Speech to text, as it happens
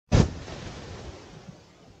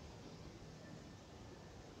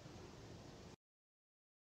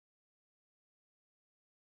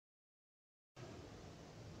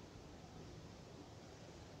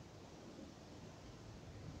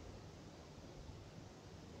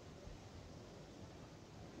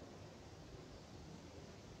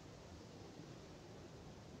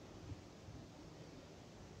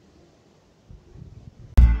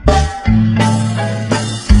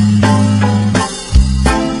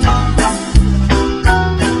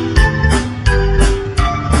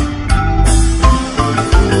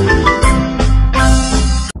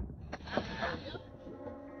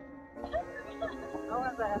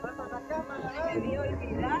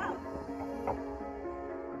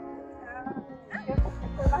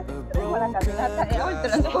como la caminata de hoy,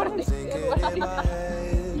 transporte.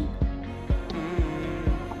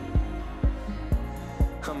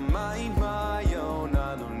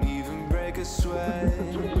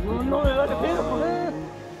 No me da que pedo, joder.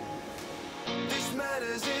 This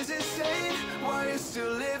matters is insane. Why you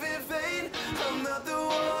still live in vain? I'm not the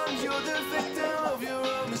one, you're the victim of your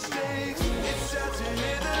own mistakes. It's sad to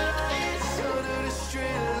hear the lights under the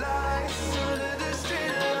street lights, under the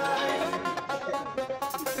street lights.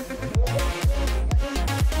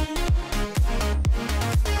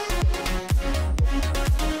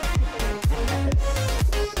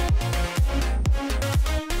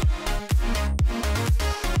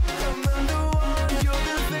 I'm not the one, you're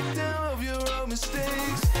the victim of your own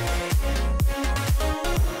mistakes.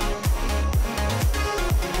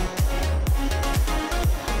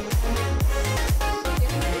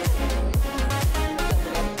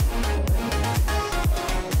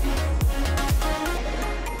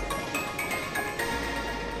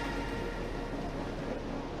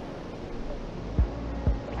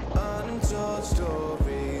 Untold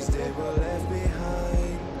stories, they were left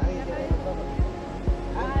behind.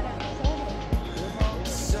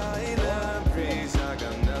 Silent breeze, I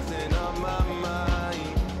got nothing on my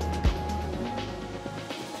mind.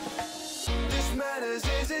 This matters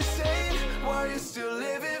is insane. Why you still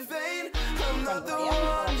live in vain? I'm not the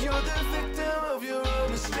one, you're the victim of your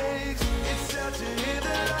own mistakes. It's sad to hear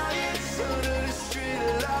the lights under the street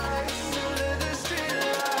lights, under the street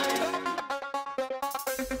lights.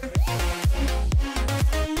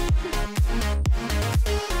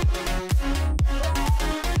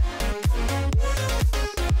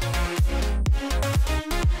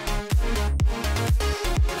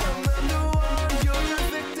 I'm not the one, you're the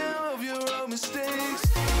victim of your own mistakes.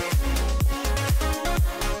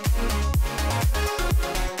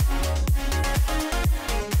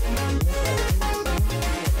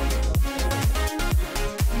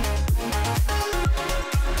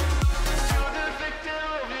 You're the victim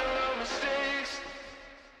of your own mistakes.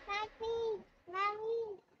 Papi, mami.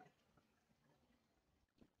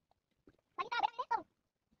 Palito,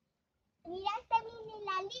 mira este mini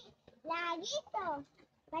laguito.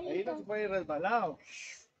 Ahí no Palito, se puede ir resbalado.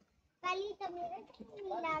 palito, mira este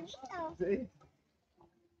mini laguito. Sí.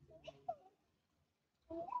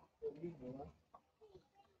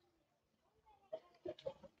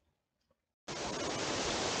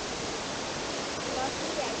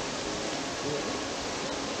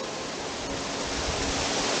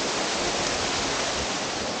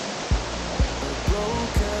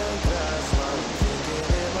 Broken glass while I'm thinking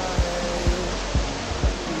in my head.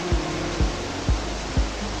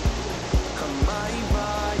 I'm my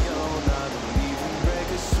own, I don't even break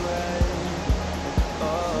a sweat.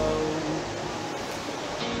 Oh,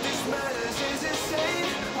 this matters is insane.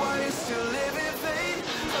 Why you still live in vain?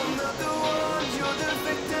 I'm not the one, you're the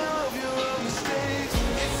victim of your own mistakes.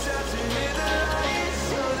 It's sad to hear the lights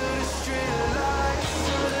under the street lights,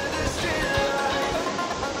 under the street lights.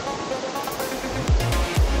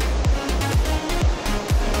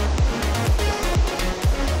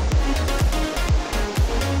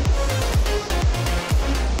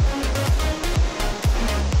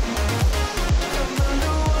 I'm not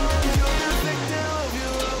the one, you're the victim of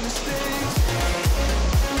your own mistakes.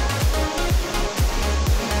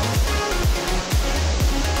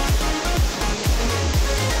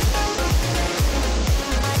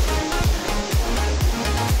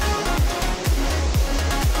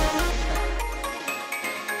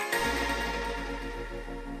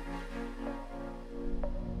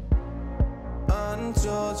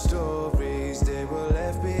 Untold stories, they were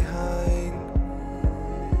left behind.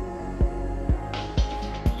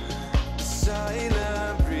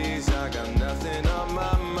 Silent breeze, I got nothing on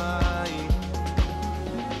my mind.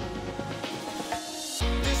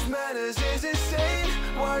 This matters is insane.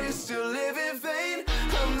 Why you still live in vain?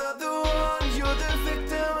 I'm not the one, you're the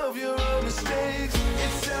victim of your own mistakes.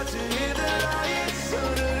 It's sad to hear the lights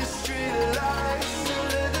under the street lights,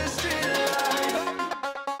 under the street lights.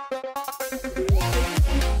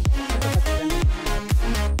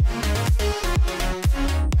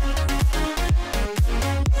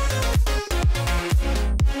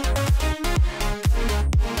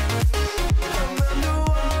 I'm not the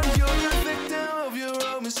one, you're the victim of your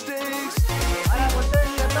own mistakes. A la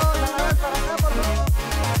potencia, todos a la vez para acá, por favor.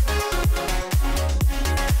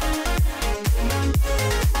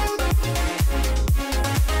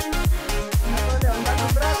 Vamos levantando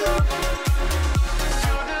un brazo.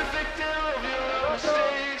 You're the victim of your own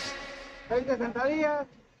mistakes. 20 sentadillas.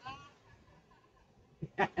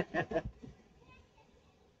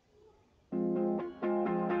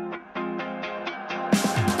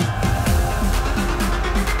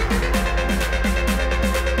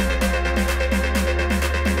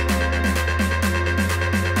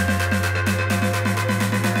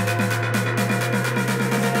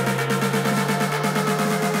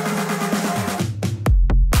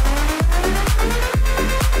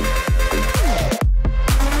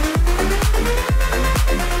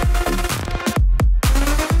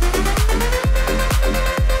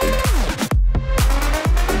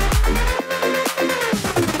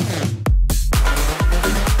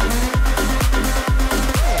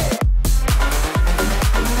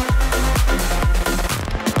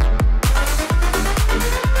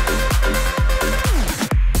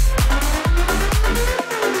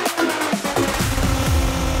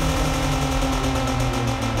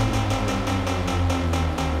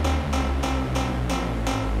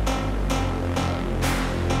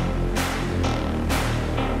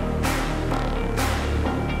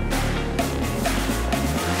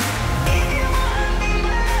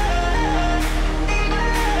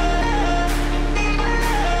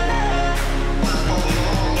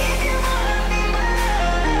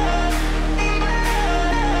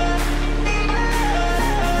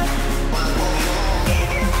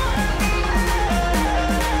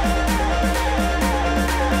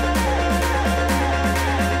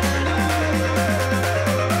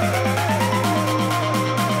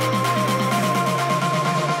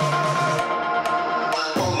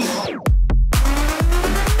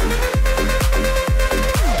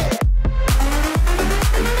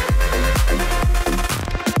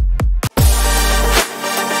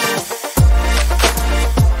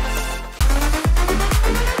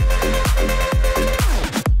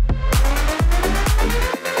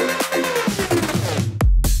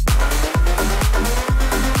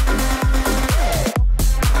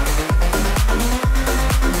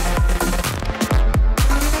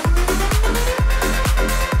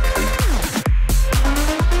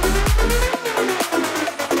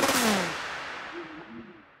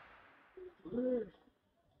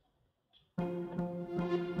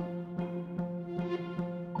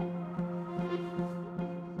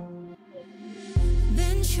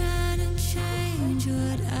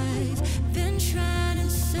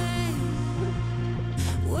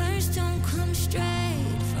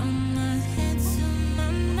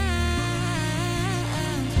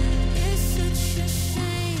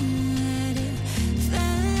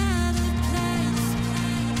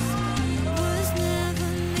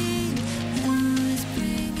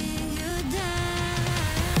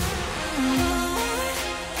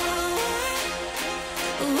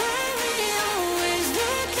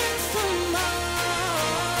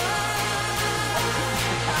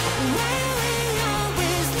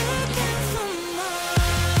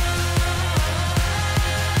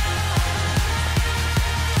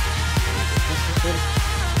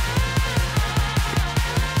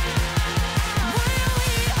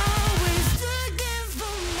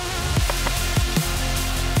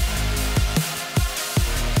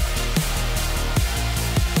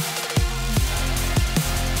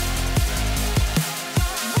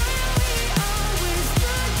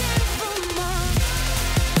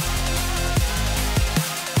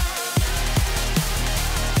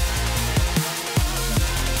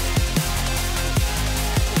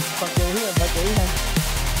 digan, para que digan.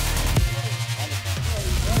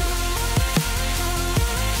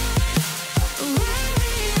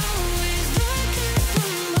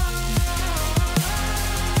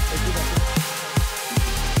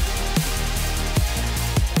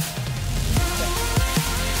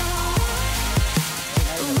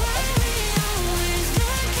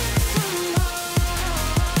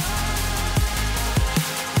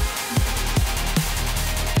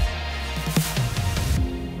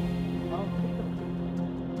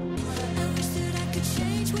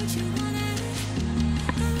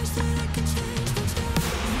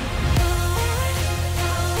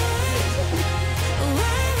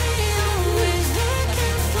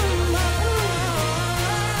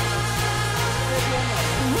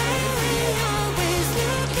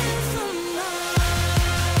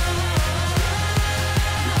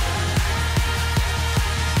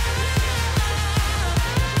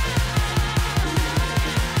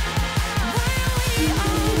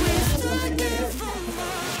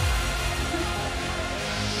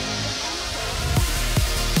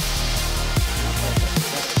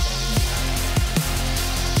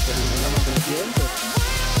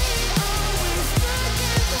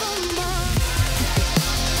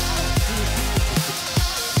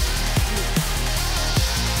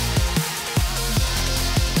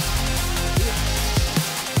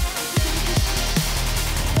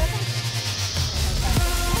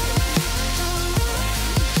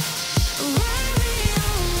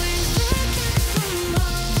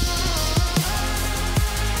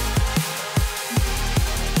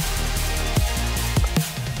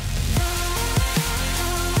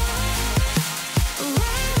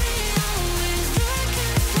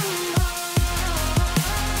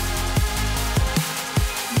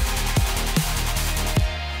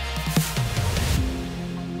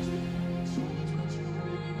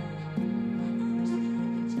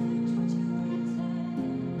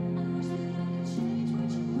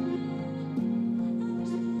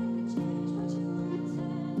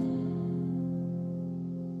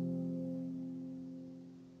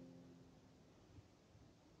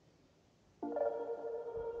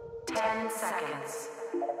 Seconds.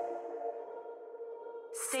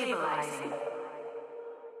 Stabilizing.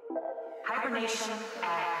 Hibernation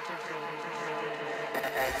activated.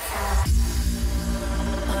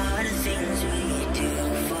 All the things we do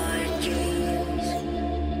for dreams.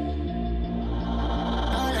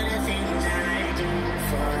 All of the things I do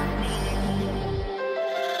for me.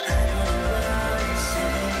 I know the world is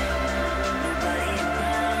sad. Nobody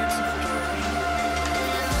around to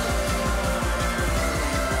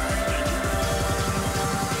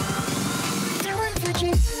do it for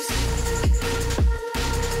you.